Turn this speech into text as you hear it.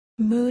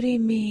Moody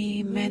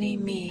me, many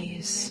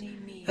me's,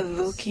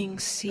 evoking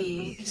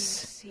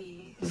seas.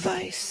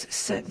 Vice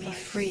set me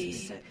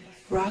free,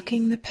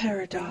 rocking the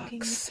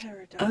paradox,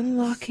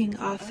 unlocking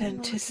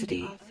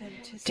authenticity,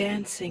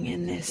 dancing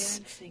in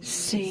this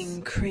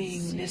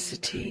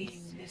sing-kringnicity.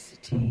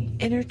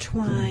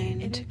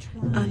 Intertwined,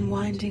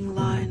 unwinding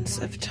lines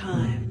of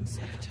time,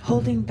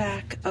 holding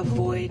back a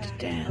void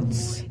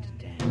dance,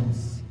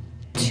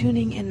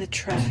 tuning in the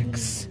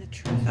tracks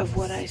of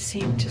what I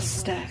seem to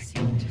stack,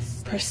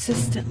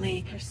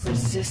 persistently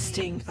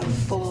resisting a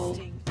full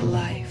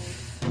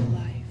life.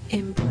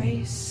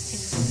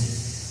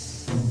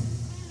 Embrace,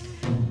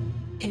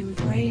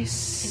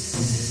 embrace,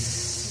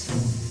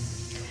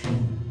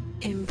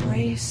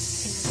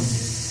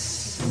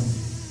 embrace,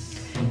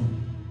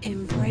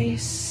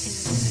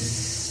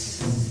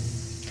 embrace,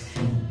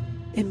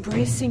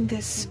 embracing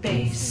this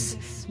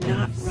space,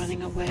 not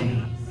running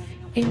away.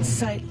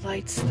 Insight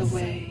lights the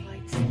way,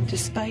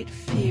 despite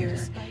fear,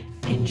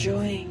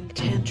 enjoying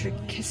tantric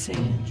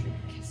kissing,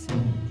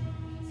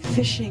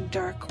 fishing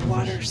dark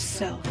water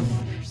self,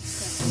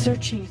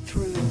 searching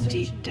through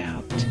deep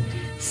doubt,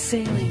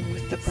 sailing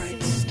with the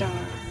bright star.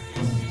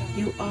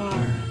 You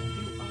are,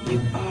 you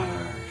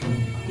are,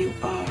 you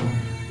are.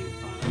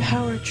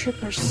 Power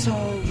tripper,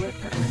 soul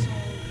ripper,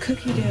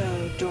 cookie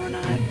dough,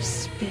 doorknob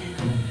spin.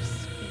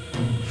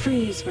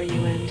 Freeze where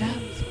you end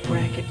up,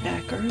 rack it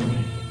back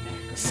early.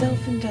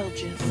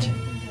 Self-indulgent,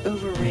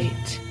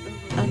 overrate,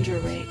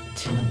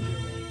 underrate.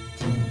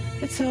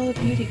 It's all a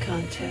beauty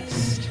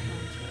contest.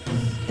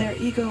 Their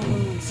ego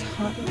wounds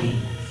haunt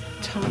me,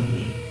 taunt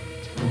me,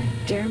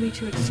 dare me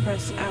to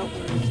express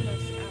outward.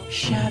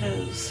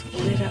 Shadows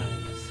lit up,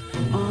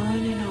 on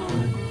and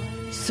on,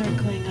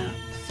 circling up.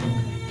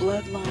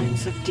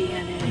 Bloodlines of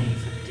DNA,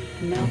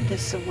 melt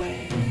this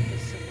away.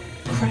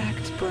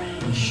 Cracked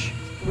branch,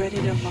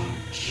 ready to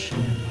launch.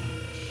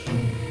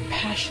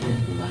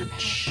 Passionate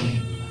lunch,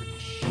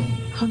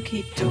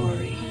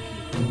 hunky-dory,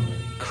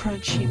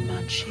 crunchy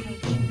munchy.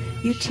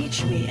 You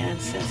teach me,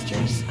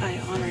 ancestors, I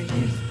honor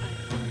you.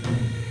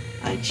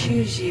 I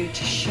choose you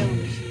to show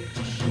me,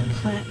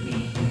 plant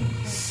me,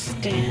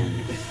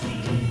 stand with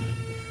me.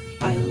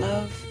 I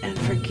love and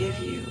forgive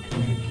you,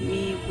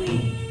 me,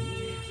 we.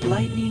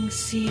 Lightning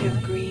seed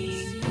of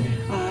green,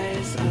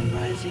 eyes on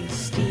rising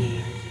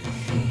steam.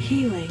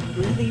 Healing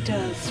really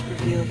does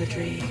reveal the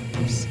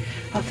dreams.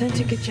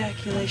 Authentic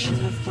ejaculation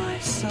of my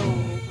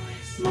soul,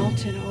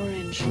 molten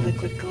orange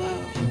liquid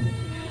glow.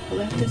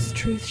 Let this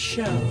truth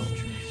show,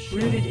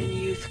 rooted in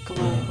youth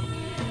glow.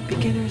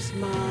 Beginner's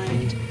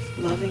mind,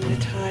 loving the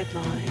tide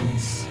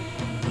lines.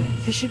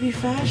 It should be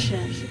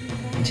fashion,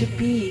 to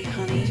be,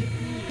 honey,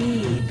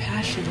 be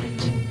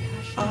passionate.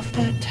 Off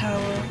that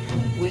tower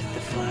with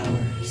the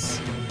flowers.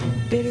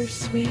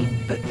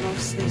 Bittersweet, but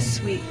mostly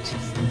sweet.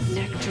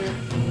 Nectar,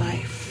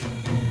 life.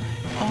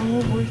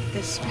 All worth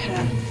this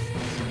path.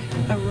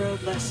 A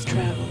road less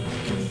traveled.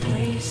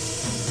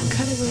 Embrace.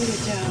 Cut away the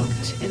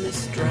doubt in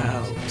this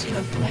drought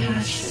of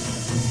passion.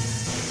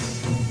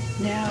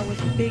 Now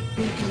with big,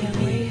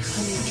 yummy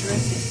honey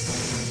dripping.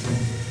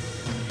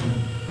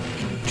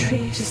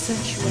 Intrigue to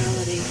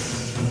sensuality,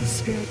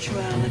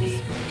 spirituality,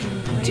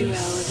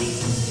 duality,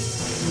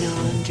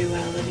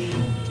 non-duality.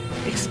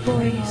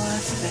 Exploring all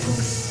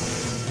aspects.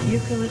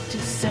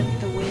 Eucalyptus scent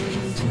the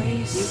wind,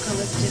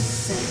 eucalyptus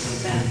scent me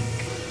back.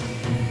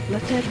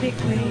 Let that big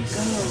wave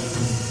go.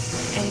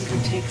 Anger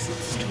takes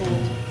its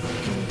toll.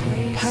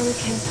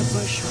 Pyracantha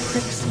bush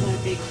pricks my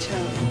big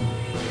toe.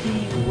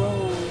 Being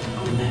rolled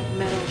on that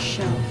metal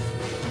shelf,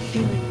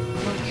 feeling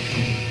mush.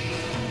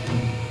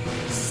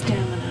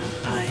 Stamina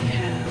I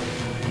have.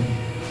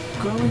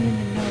 Growing in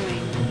the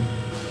knowing,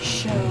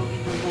 show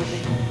in the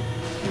loving.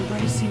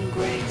 Embracing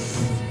grace,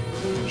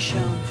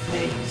 moonshone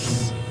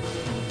face.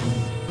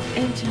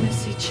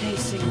 Intimacy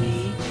chasing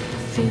me,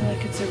 feel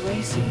like it's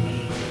erasing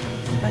me,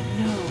 but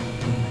no.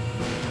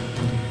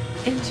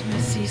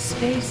 Intimacy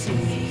spacing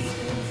me,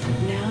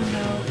 now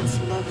know it's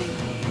loving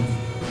me.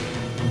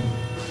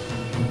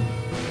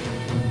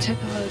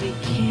 Tepelody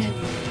Canyon,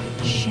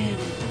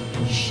 Shannon,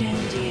 San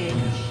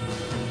Diego.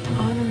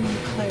 Honoring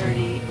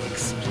clarity,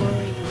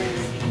 exploring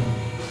rarity.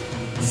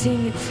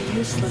 Seeing it's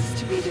useless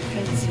to be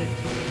defensive,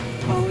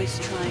 always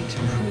trying to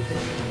prove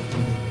it.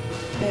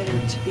 Better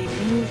to be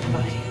moved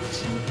by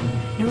it.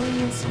 Knowing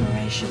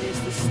inspiration is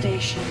the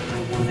station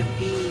I want to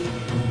be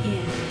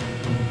in.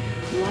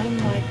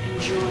 Limelight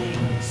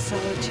enjoying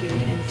solitude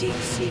and deep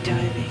sea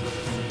diving.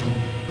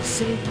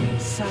 Savoring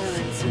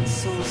silence and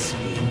soul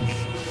speak.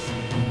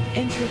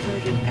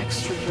 Introverted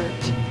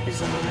extrovert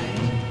is I.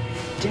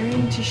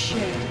 Daring to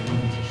share.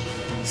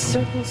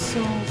 Circle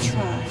soul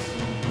tribe.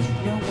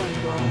 No one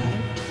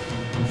bribed.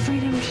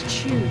 Freedom to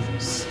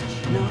choose.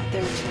 Not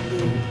there to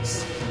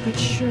lose. But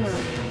sure,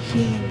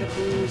 healing the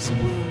blues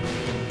wound.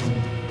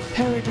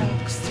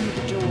 Paradox through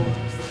the door,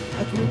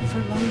 a group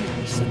for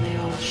loners, and they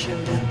all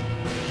showed up.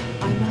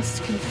 I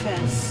must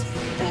confess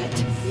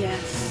that,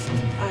 yes,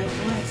 I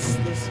bless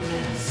this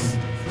mess.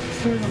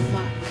 Fertile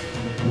muck,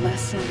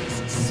 lessons,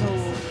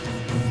 soul,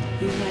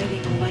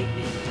 uniting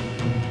lightning.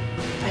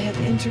 I have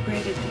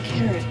integrated the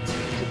carrot,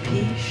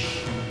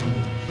 capiche?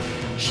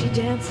 She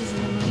dances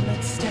in the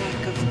moonlit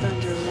stack of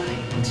thunder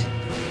light,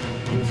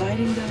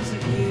 inviting those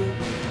of you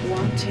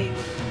wanting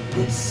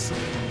this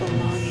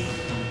belonging.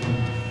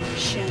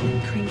 Shannon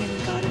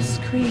Kringen, Goddess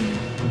KRING,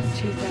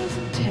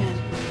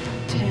 2010.